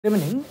Good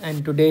evening,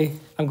 and today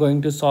I'm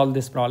going to solve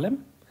this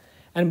problem.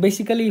 And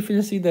basically, if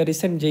you see the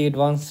recent J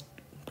advanced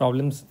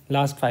problems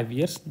last 5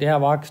 years, they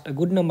have asked a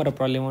good number of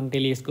problems on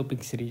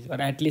telescopic series, or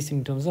at least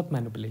in terms of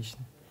manipulation.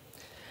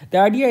 The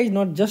idea is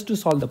not just to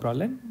solve the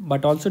problem,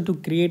 but also to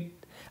create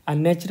a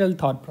natural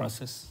thought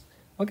process.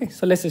 Okay,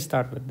 so let's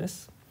start with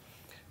this.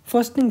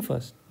 First thing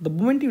first, the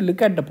moment you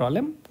look at the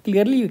problem,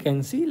 clearly you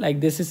can see like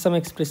this is some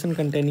expression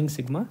containing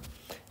sigma,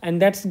 and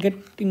that's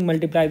getting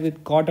multiplied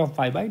with cot of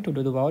pi by 2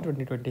 to the power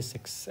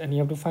 2026, and you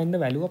have to find the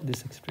value of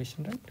this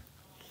expression, right?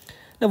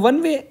 Now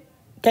one way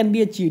can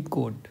be a cheat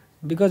code,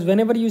 because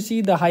whenever you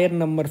see the higher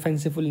number,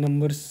 fanciful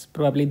numbers,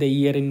 probably the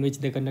year in which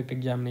they conduct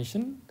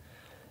examination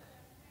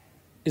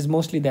is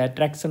mostly the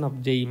attraction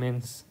of J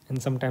mains and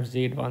sometimes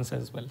J advanced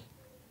as well.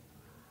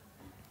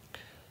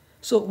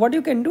 So what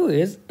you can do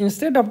is,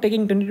 instead of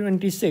taking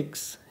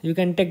 2026, you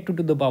can take 2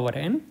 to the power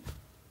n,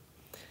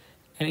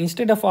 and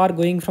instead of r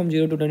going from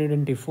 0 to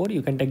 2024,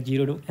 you can take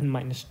 0 to n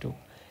minus 2.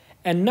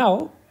 And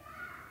now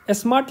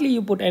smartly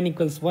you put n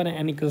equals 1,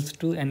 n equals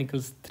 2, n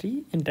equals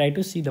 3 and try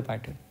to see the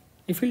pattern.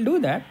 If you'll do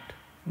that,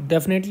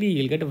 definitely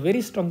you'll get a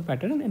very strong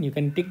pattern and you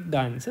can tick the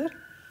answer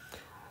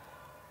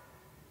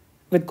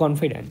with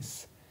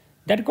confidence.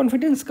 That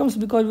confidence comes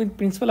because with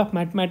principle of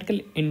mathematical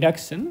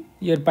induction,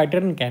 your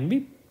pattern can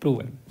be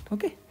proven.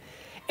 Okay.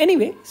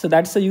 Anyway, so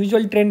that's the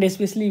usual trend,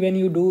 especially when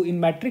you do in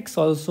matrix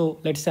also,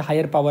 let's say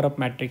higher power of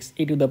matrix,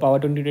 a to the power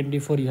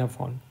 2024 you have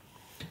found.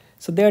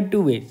 So there are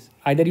two ways.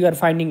 Either you are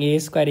finding a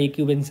square, a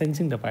cube and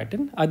sensing the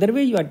pattern. Other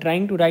way, you are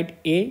trying to write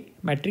a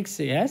matrix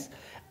as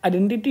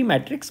identity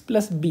matrix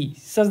plus b,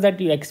 such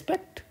that you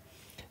expect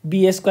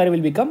b square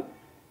will become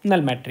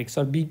null matrix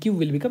or b cube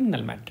will become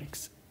null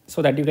matrix.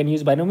 So that you can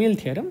use binomial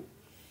theorem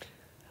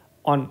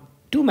on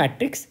two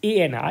matrix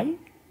a and I,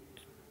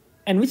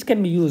 and which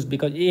can be used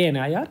because a and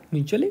I are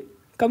mutually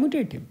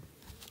commutative.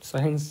 So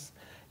hence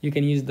you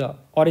can use the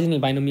original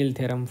binomial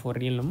theorem for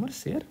real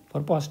numbers here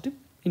for positive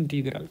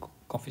integral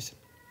coefficient.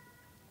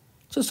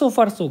 So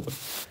far so good.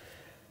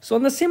 So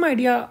on the same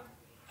idea,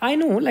 I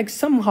know like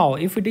somehow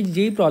if it is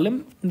J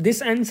problem,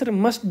 this answer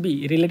must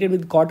be related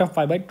with cot of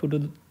pi by 2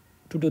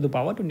 to the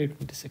power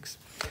 2026.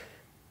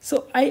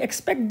 So I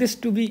expect this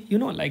to be,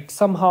 like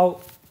somehow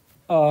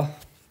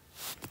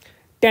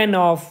 10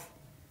 of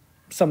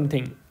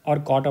something or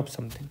cot of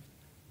something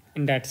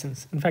in that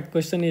sense. In fact,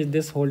 question is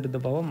this whole to the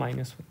power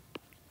minus 1.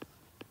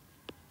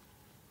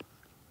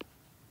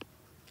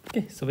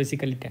 Okay, so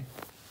basically 10.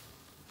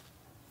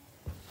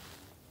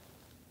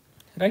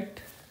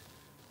 Right?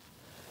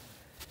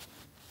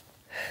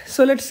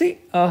 So let's see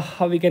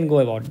how we can go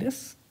about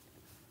this.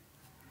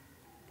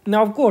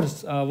 Now, of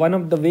course, one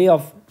of the way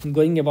of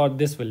going about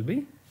this will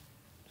be,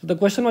 so the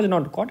question was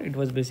not cot, it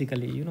was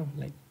basically,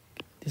 like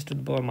this to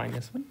the power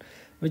minus 1,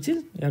 which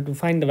is you have to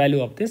find the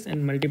value of this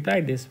and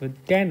multiply this with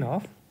 10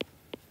 of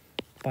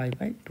pi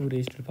by 2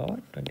 raised to the power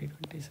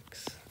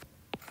 2026.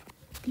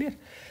 Clear?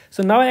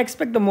 So now I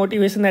expect the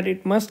motivation that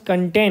it must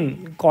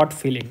contain cot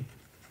filling.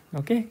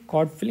 Okay,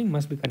 cot filling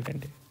must be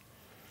contained.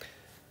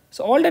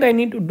 So all that I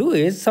need to do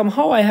is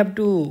somehow I have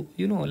to,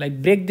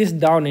 like break this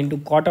down into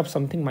cot of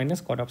something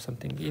minus cot of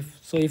something.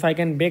 If I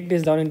can break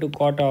this down into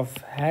cot of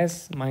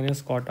hash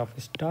minus cot of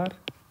star,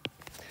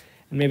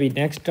 and maybe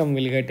next term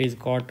we'll get is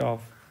cot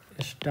of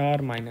star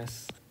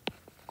minus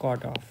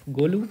cot of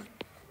Golu,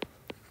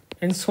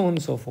 and so on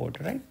and so forth,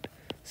 right?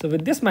 So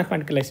with this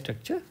mathematical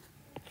structure,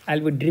 I'll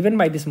be driven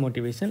by this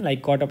motivation,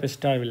 like cot of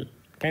star will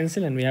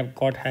cancel and we have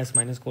cot hash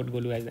minus cot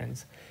Golu as the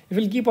answer. If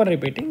we'll keep on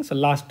repeating, so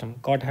last term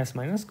cot hash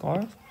minus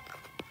cot,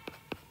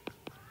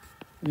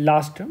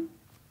 last term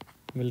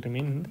will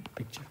remain in the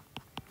picture.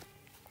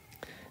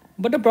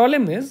 But the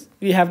problem is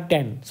we have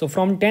 10. So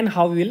from 10,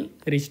 how we will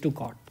reach to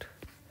cot?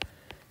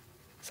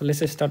 So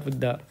let's start with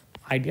the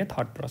idea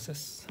thought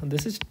process. So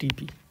this is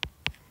TP.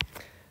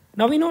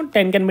 Now we know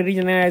 10 can be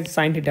written as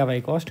sin theta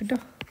by cos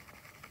theta.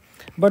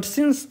 But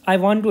since I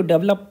want to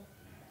develop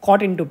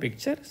cot into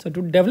picture, so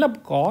to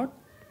develop cot,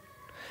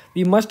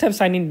 we must have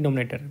sin in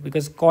denominator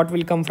because cot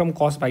will come from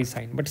cos by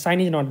sin, but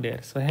sin is not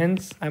there. So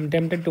hence I am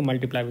tempted to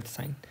multiply with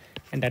sin,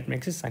 and that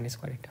makes it sin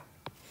square theta.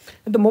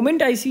 At the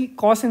moment I see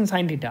cos and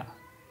sin theta,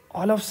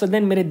 all of a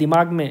sudden मेरे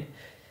दिमाग में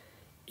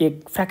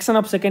एक fraction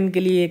of second के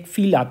लिए एक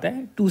feel आता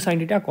है 2 sin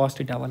theta cos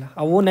theta वाला.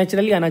 अब वो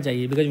नेचुरली आना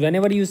चाहिए because when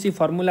ever you see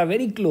formula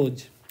very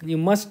close, you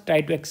must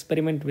try to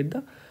experiment with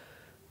the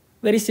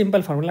very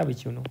simple formula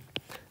which you know.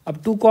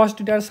 अब 2 cos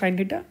theta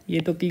sin theta ये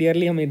तो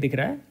क्लियरली हमें दिख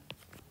रहा है,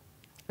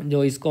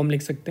 जो इसको हम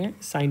लिख सकते हैं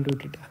sin 2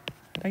 theta,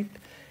 राइट?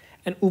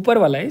 एंड ऊपर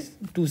वाला is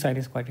 2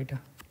 sin square theta.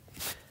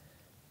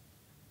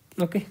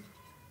 Okay.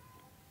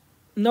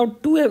 Now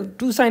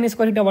 2 sin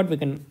square theta, what we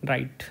can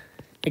write?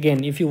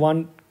 Again, if you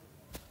want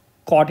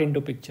cot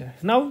into picture.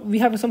 Now we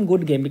have some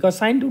good game because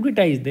sin 2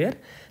 theta is there.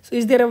 So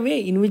is there a way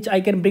in which I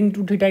can bring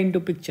 2 theta into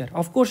picture?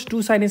 Of course,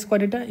 2 sin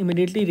square theta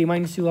immediately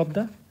reminds you of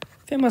the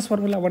famous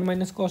formula 1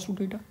 minus cos 2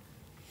 theta.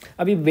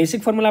 अभी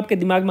basic formula आपके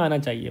दिमाग में आना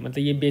चाहिए,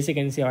 मतलब ये basic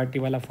NCERT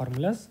वाला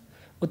formulas,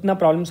 उतना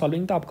प्रॉब्लम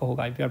सॉल्विंग तो आपका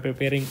होगा if you are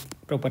preparing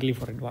properly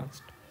for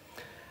advanced.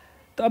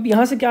 तो अब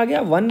यहाँ से क्या आ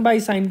गया 1 by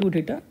sine 2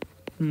 theta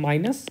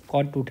minus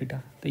cot 2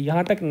 theta. तो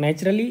यहाँ तक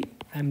नेचुरली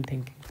आई एम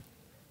थिंकिंग।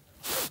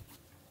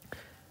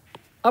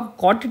 अब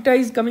cot theta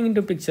is coming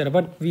into picture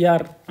but we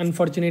are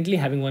unfortunately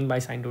having 1 by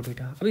sine 2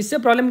 theta. अब इससे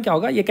प्रॉब्लम क्या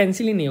होगा, ये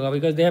कैंसिल ही नहीं होगा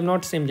because they have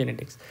not same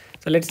genetics.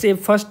 So let's say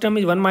first term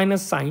is 1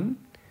 minus sign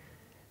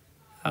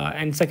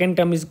and second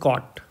term is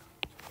cot.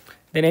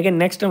 Then again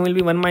next term will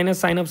be 1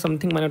 minus sine of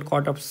something minus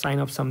cot of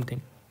sine of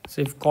something.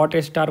 So if cot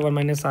a star 1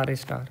 minus r a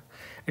star,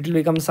 it will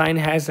become sine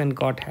hash and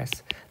cot hash.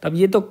 तब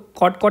ये तो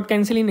cot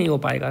cancel ही नहीं हो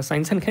पाएगा,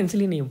 sin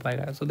cancel ही नहीं हो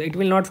पाएगा, so it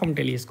will not form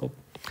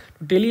telescope.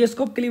 तो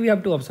टेलीस्कोप के लिए we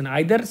have two option,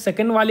 either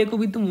second वाले को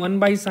भी तुम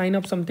 1 by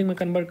sine of something में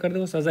कन्वर्ट कर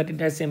दो so that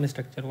it has same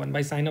structure, 1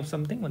 by sine of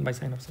something 1 by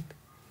sine of something,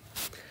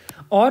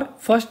 और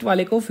फर्स्ट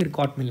वाले को फिर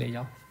cot में ले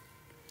जाओ.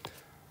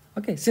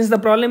 Okay, since the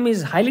problem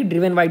is highly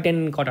driven by tan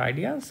and cot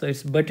idea, so it's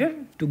better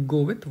to go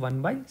with 1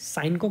 by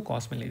sin को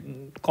cot में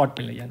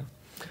ले जाना.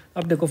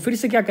 अब देखो फिर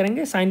से क्या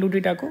करेंगे, sin 2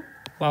 थीटा को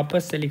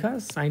वापस से लिखा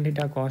sin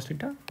थीटा cos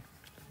थीटा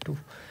 2.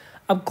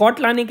 अब cot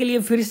लाने के लिए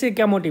फिर से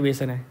क्या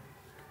मोटिवेशन है,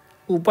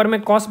 ऊपर में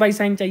cos by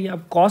sin चाहिए.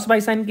 अब cos by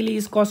sin के लिए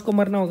इस cos को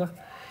मरना होगा.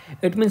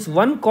 It means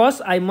 1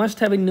 cos I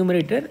must have in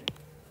numerator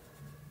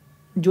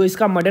जो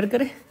इसका मर्डर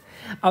करे,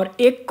 और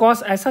एक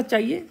cos ऐसा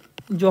चाहिए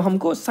जो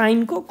हमको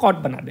sin को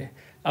cot बना दे.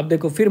 अब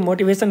देखो फिर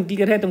मोटिवेशन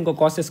क्लियर है, तुमको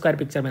कॉस स्क्वायर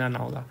पिक्चर में लाना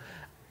होगा.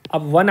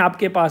 अब 1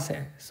 आपके पास है,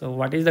 so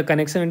what is the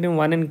connection between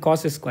 1 and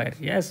cos square?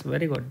 Yes,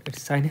 very good,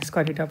 it's sine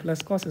square theta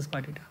plus cos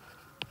square theta.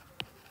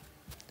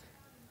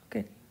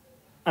 Okay,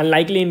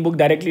 unlikely in book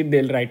directly they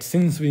will write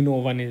since we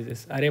know 1 is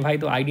this. अरे भाई,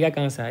 तो idea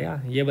कहाँ से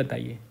आया ये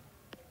बताइए.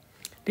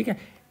 ठीक है,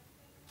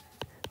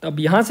 तो अब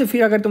यहाँ से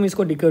फिर अगर तुम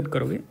इसको डिकोड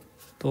करोगे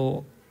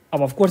तो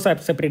अब ऑफकोर्स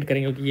आप सेपरेट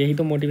करेंगे क्योंकि यही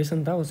तो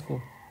मोटिवेशन था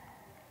उसको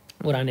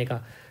उड़ाने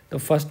का. तो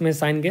फर्स्ट में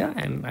साइन गया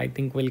and I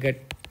think will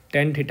get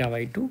tan theta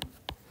by 2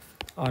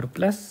 और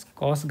प्लस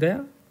कॉस गया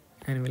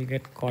and will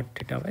get cot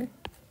theta by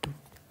 2.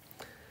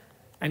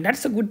 And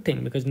that's a good thing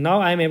because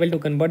now I am able to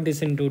convert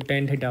this into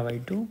tan theta by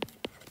 2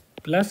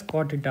 plus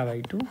cot theta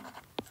by 2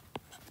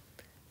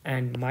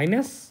 and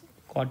minus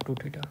cot 2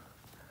 theta.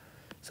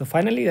 So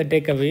finally the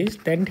take away is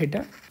tan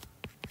theta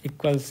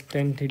equals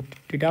tan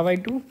theta by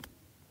 2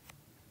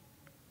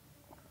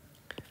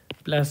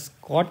 plus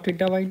cot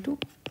theta by 2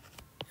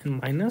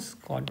 minus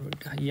cot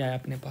theta. ये आया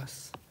अपने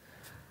पास,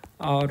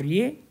 और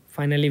ये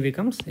finally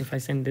becomes, if I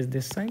send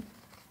this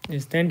side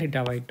is tan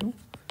theta by 2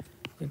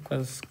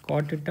 equals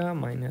cot theta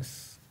minus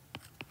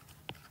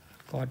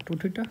cot 2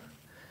 theta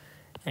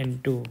and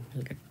 2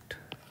 will get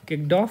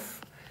kicked off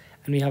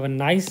and we have a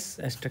nice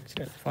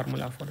structural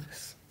formula for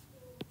this.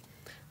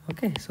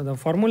 Okay, so the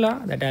formula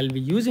that I'll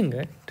be using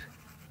it,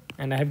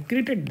 and I have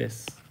created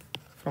this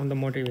from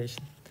the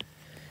motivation,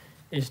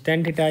 is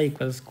tan theta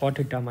equals cot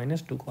theta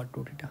minus 2 cot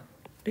 2 theta.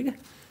 ठीक है,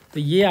 तो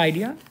ये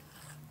idea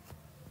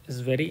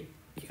is very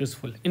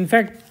useful.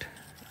 In fact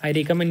I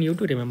recommend you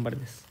to remember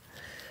this.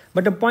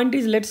 But the point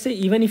is, let's say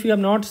even if you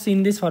have not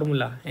seen this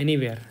formula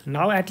anywhere,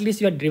 now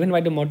at least you are driven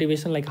by the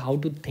motivation like how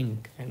to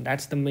think, and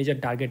that's the major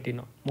target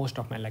in most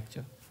of my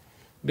lecture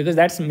because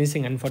that's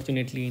missing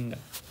unfortunately in the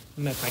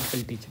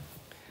mathematical teaching.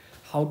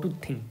 How to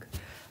think.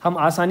 हम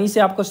आसानी से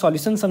आपको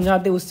solution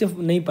समझाते उससे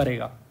नहीं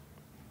पड़ेगा.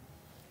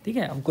 ठीक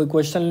है, अब कोई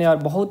क्वेश्चन ले और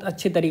बहुत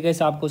अच्छे तरीके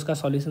से आपको उसका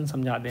सॉल्यूशन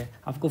समझा दे,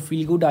 आपको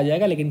फील गुड आ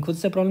जाएगा, लेकिन खुद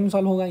से प्रॉब्लम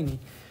सॉल्व होगा ही नहीं.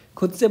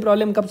 खुद से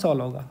प्रॉब्लम कब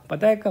सॉल्व होगा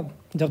पता है कब?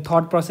 जब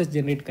थॉट प्रोसेस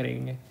जनरेट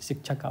करेंगे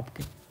शिक्षक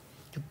आपके,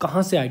 जो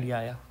कहाँ से आइडिया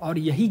आया और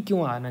यही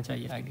क्यों आना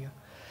चाहिए आइडिया.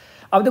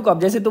 अब देखो,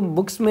 अब जैसे तो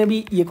बुक्स में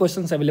भी ये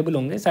क्वेश्चन अवेलेबल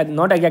होंगे, शायद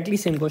नॉट एग्जैक्टली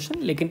सेम क्वेश्चन,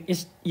 लेकिन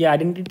ये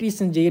identity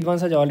since J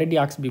advance has already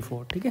asked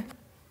before. ठीक है,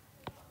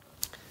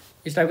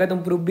 इस टाइप का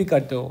तुम प्रूफ भी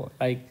करते हो,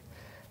 like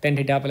tan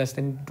theta plus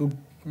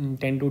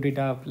tan 2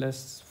 theta plus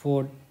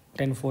 4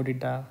 tan 4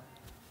 theta.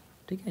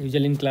 ठीक है,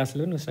 यूजुअली इन क्लास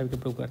लो उस टाइप के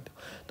प्रूव करते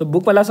हो. तो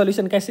बुक वाला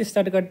सॉल्यूशन कैसे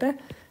स्टार्ट करता है,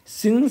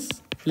 since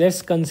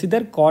let's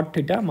consider cot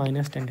theta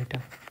minus tan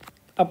theta.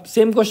 अब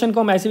सेम क्वेश्चन को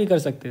हम ऐसे भी कर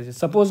सकते हैं,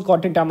 suppose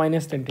cot theta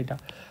minus tan theta,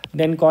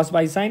 then cos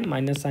by sine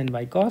minus sign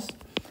by cos,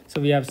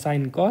 so we have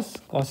sign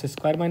cos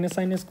square minus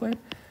sine square.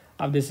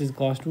 अब this is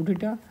cos 2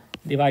 theta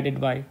divided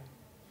by,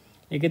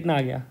 ये कितना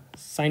आ गया,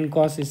 sign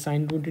cos is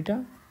sine 2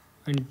 theta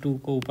and 2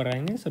 को ऊपर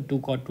आएंगे, सो 2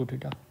 cot 2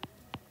 theta.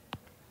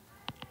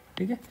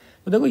 ठीक है,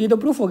 तो देखो ये तो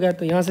प्रूफ हो गया.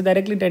 तो यहाँ से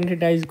directly tan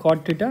theta is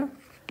cot theta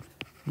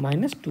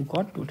minus 2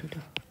 cot 2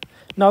 theta.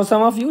 Now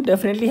some of you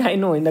definitely I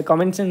know in the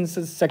comment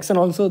section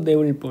also they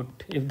will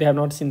put, if they have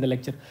not seen the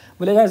lecture,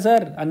 बोलेगा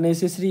sir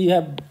unnecessary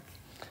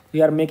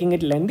you are making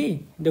it लेंदी.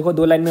 देखो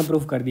 2 line में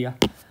proof कर दिया,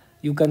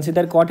 you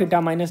consider cot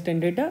theta minus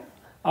tan theta,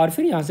 और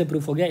फिर यहाँ से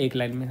proof हो गया 1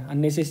 लाइन में.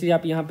 अननेसेसरी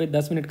आप यहाँ पे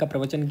 10 मिनट का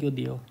प्रवचन क्यों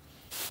दिए हो.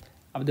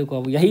 अब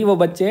देखो, यही वो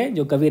बच्चे हैं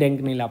जो कभी रैंक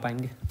नहीं ला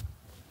पाएंगे.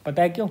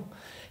 पता है क्यों?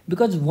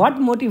 Because what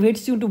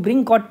motivates you to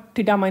bring cot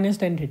theta minus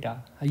tan theta.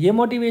 ये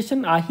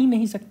मोटिवेशन आ ही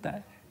नहीं सकता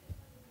है.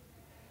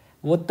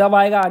 वो तब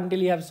आएगा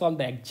until you have solved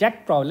the exact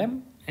problem,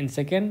 and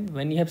second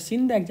when you have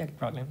seen the exact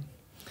problem.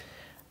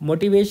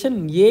 Motivation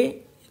ये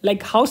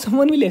like how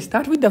someone will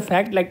start with the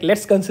fact like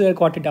let's consider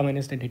cot theta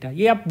minus tan theta.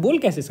 ये आप बोल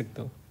कैसे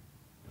सकते हो.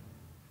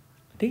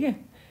 ठीक है,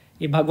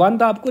 ये भगवान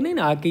तो आपको नहीं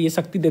ना आके ये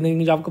शक्ति दे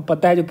देंगे जो आपको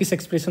पता है जो किस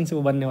एक्सप्रेशन से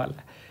वो बनने वाला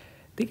है.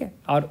 ठीक है।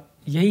 और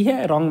यही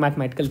है रॉन्ग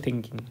मैथमेटिकल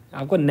थिंकिंग।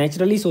 आपको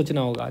नेचुरली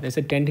सोचना होगा,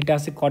 जैसे टेन थीटा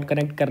से कॉट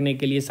कनेक्ट करने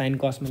के लिए साइन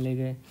कॉस में ले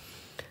गए,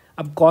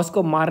 अब कॉस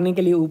को मारने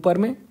के लिए ऊपर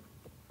में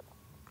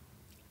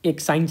एक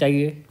साइन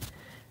चाहिए,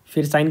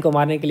 फिर साइन को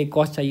मारने के लिए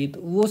कॉस चाहिए,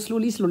 तो वो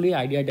स्लोली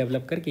आइडिया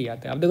डेवलप करके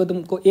आते हैं। अब देखो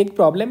तुमको एक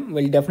problem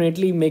will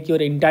definitely make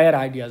your entire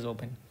ideas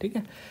open, ठीक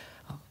है।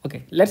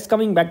 Okay, let's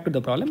coming back to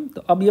the problem.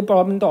 तो अब ये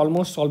प्रॉब्लम तो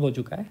ऑलमोस्ट सॉल्व हो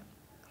चुका है,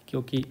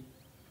 क्योंकि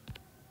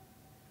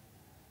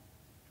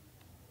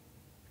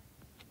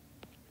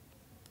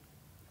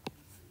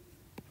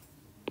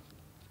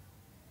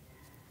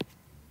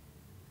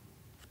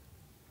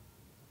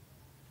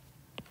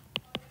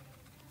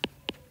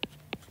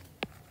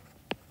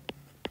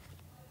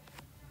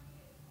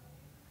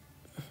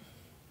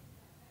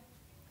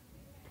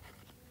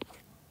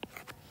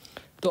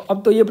तो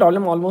अब तो ये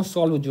प्रॉब्लम ऑलमोस्ट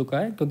सॉल्व हो चुका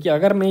है, क्योंकि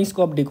अगर मैं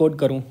इसको अब डिकोड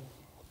करूँ,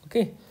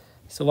 okay,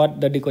 so what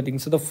the decoding,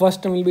 so the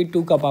first term will be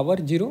 2 का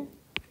पावर 0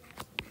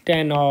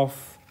 10 ऑफ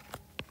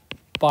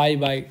पाई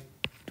बाई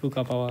 2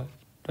 का power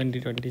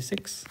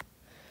 2026,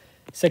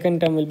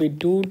 second term will be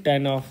 2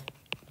 10 of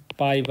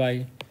pi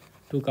by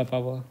 2 का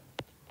पावर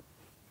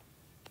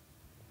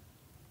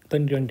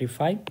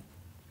 2025,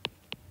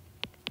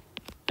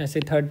 ऐसे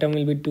third term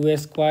will be 2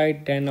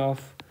 square 10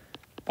 of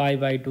pi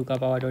by 2 का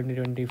power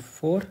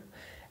 2024,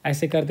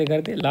 ऐसे करते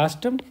करते last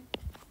term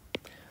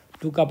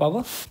 2 का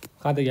power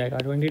कहाँ तक जाएगा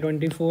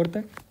 2024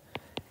 तक,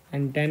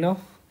 and 10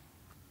 of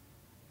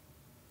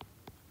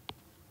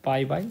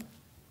pi by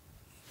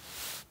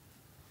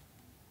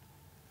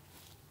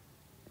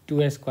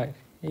 2 square,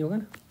 यही होगा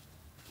ना।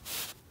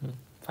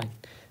 फाइन,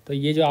 तो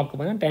ये जो आपको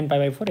बना 10 पाई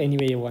बाई 4,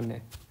 एनीवे ये 1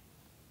 है,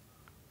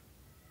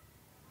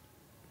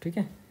 ठीक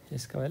है,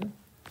 इसका वैल्यू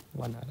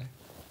 1 आ रहा है।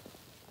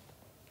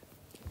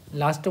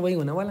 लास्ट तो वही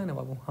होने वाला है ना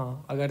बाबू।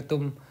 हाँ, अगर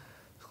तुम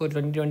उसको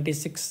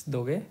 2026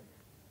 दोगे,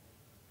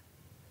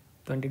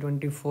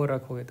 2024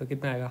 रखोगे तो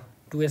कितना आएगा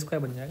 2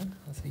 स्क्वायर बन जाएगा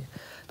ना। सही है।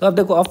 तो अब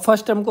देखो, अब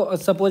फर्स्ट टर्म को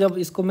सपोज अब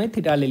इसको मैं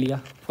थीटा ले लिया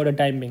फॉर द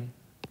टाइम बिंग,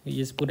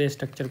 इस पूरे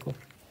स्ट्रक्चर को।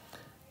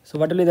 So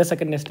what will be the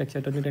second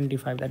structure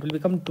 2025, that will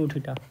become 2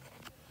 theta,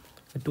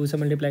 2 से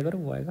मल्टीप्लाई करो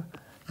वो आएगा,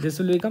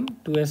 this will become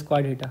 2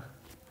 square theta,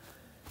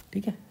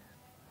 ठीक है।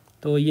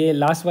 तो ये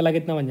लास्ट वाला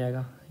कितना बन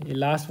जाएगा, ये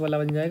लास्ट वाला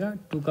बन जाएगा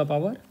 2 का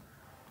पावर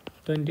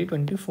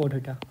 2024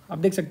 थीटा। आप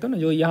देख सकते हो ना,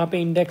 जो यहाँ पे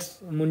इंडेक्स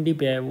मुंडी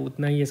पे है वो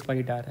उतना ही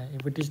स्क्वायर थीटा आ रहा है।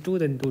 If it is 2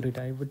 then 2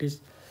 theta, if it is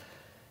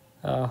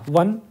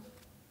 1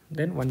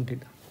 then 1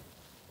 theta,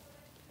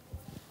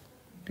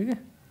 ठीक है।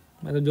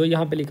 मतलब जो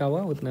यहाँ पे लिखा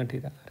हुआ उतना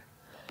थीटा आ रहा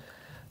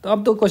है। तो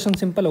अब तो क्वेश्चन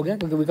सिंपल हो गया,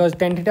 क्योंकि because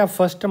tan theta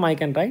first term I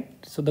can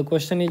write, so the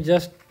question is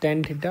just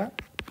tan theta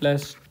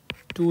plus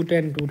 2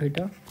 tan 2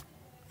 theta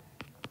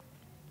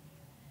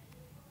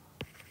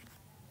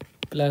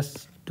plus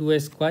 2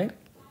 square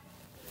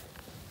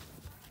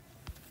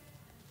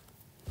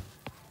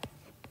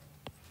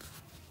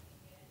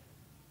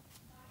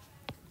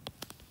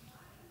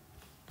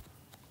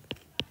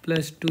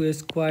plus 2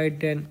 square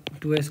tan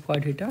 2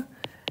 square theta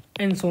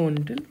and so on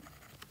till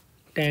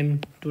tan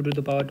 2 to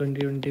the power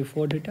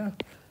 2024 theta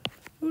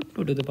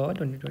 2 to the power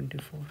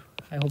 2024.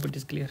 I hope it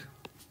is clear,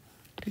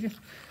 ठीक है।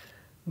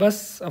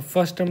 बस अब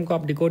first term को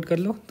आप decode कर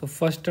लो। तो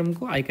first term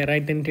को I can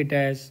write tan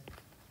theta as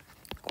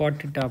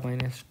cot theta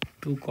minus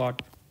 2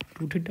 cot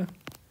 2 theta,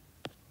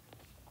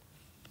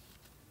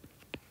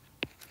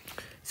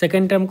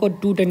 second term को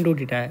 2 tan 2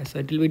 थीटा है, so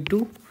it will be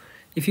 2.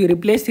 If you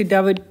replace theta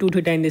with 2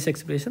 theta in this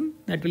expression,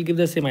 that will give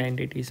the same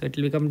identity. So it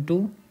will become 2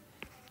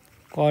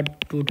 cot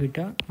 2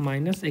 theta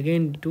minus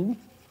again 2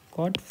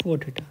 cot 4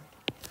 theta.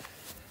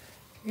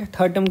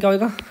 Third term क्या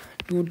होगा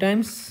 2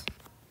 times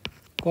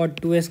cot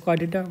 2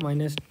 square theta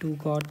minus 2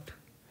 cot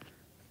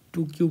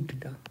 2 cube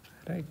theta,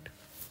 right?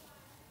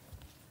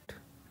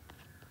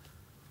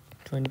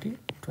 25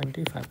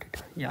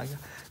 theta ये आ गया।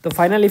 तो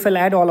final if I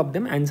add all of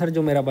them, answer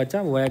जो मेरा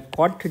बचा वो है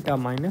cot theta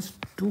minus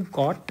 2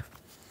 cot,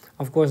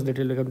 of course that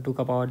will become 2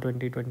 का पावर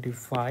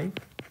 2025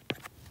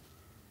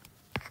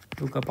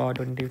 2 का पावर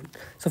 20।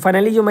 सो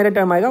फाइनली जो मेरा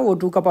टर्म आएगा वो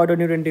 2 का पावर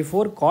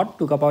 2024 cot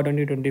 2 का पावर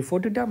 2024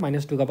 थीटा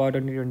माइनस 2 का पावर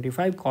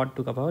 2025 cot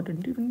 2 का पावर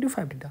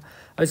 2025 थीटा,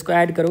 और इसको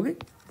ऐड करोगे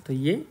तो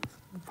ये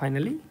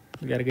finally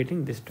we are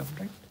getting this term,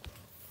 right.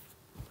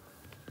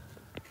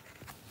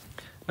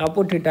 Now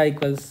put theta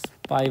equals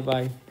pi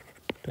by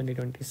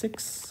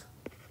 2026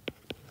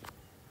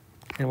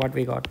 and what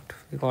we got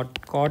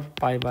cot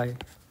pi by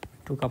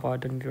 2 का power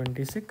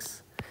 2026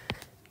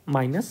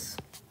 minus,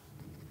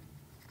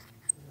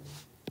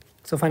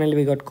 so finally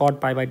we got cot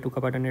pi by 2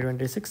 का power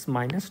 2026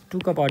 minus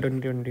 2 का power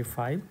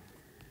 2025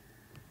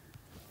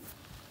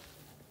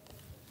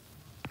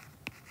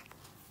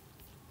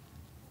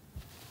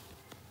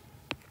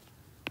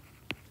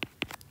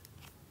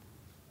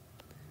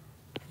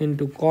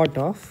 into cot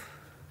of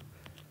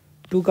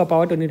 2 का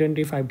power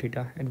 2025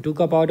 theta, and 2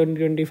 का power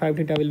 2025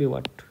 theta will be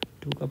what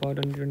 2 का power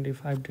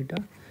 2025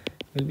 theta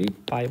will be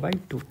pi by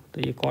 2,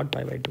 तो ये cot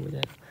pi by 2 हो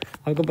जाएगा।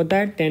 आपको पता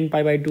है 10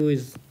 pi by 2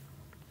 is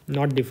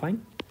not defined,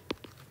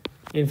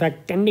 in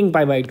fact tending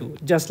pi by 2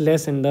 just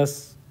less and thus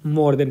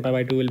more than pi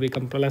by 2 will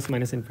become plus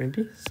minus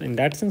infinity, so in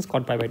that sense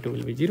cot pi by 2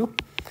 will be 0।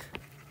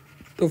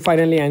 तो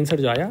finally answer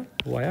जो आया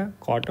वो आया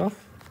cot of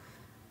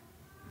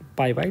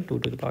pi by 2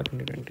 to the power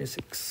 26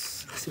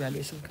 इस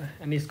valuation का,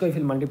 and इसको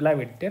फिर multiply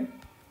with 10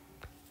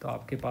 तो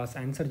आपके पास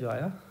आंसर जो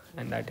आया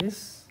and that is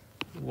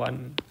 1.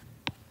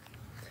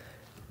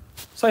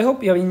 So I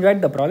hope you have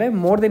enjoyed the problem.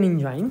 More than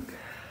enjoying,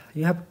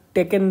 you have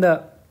taken the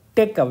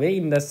takeaway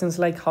in the sense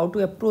like how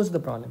to approach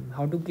the problem,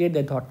 how to create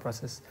the thought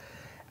process.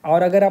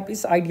 और अगर आप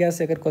इस idea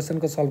से अगर question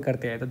को solve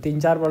करते हैं तो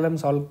 3-4 प्रॉब्लम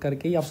सॉल्व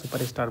करके ही आप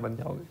सुपरस्टार बन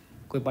जाओगे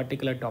कोई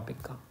पर्टिकुलर टॉपिक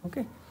का.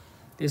 ओके,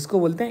 तो इसको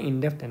बोलते हैं in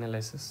depth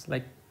analysis,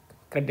 like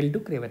क्रडल to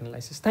crave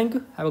analysis. Thank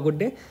you, have a good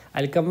day.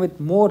 I will come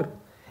with more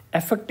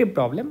effective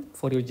problem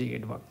for your G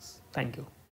advance. Thank you.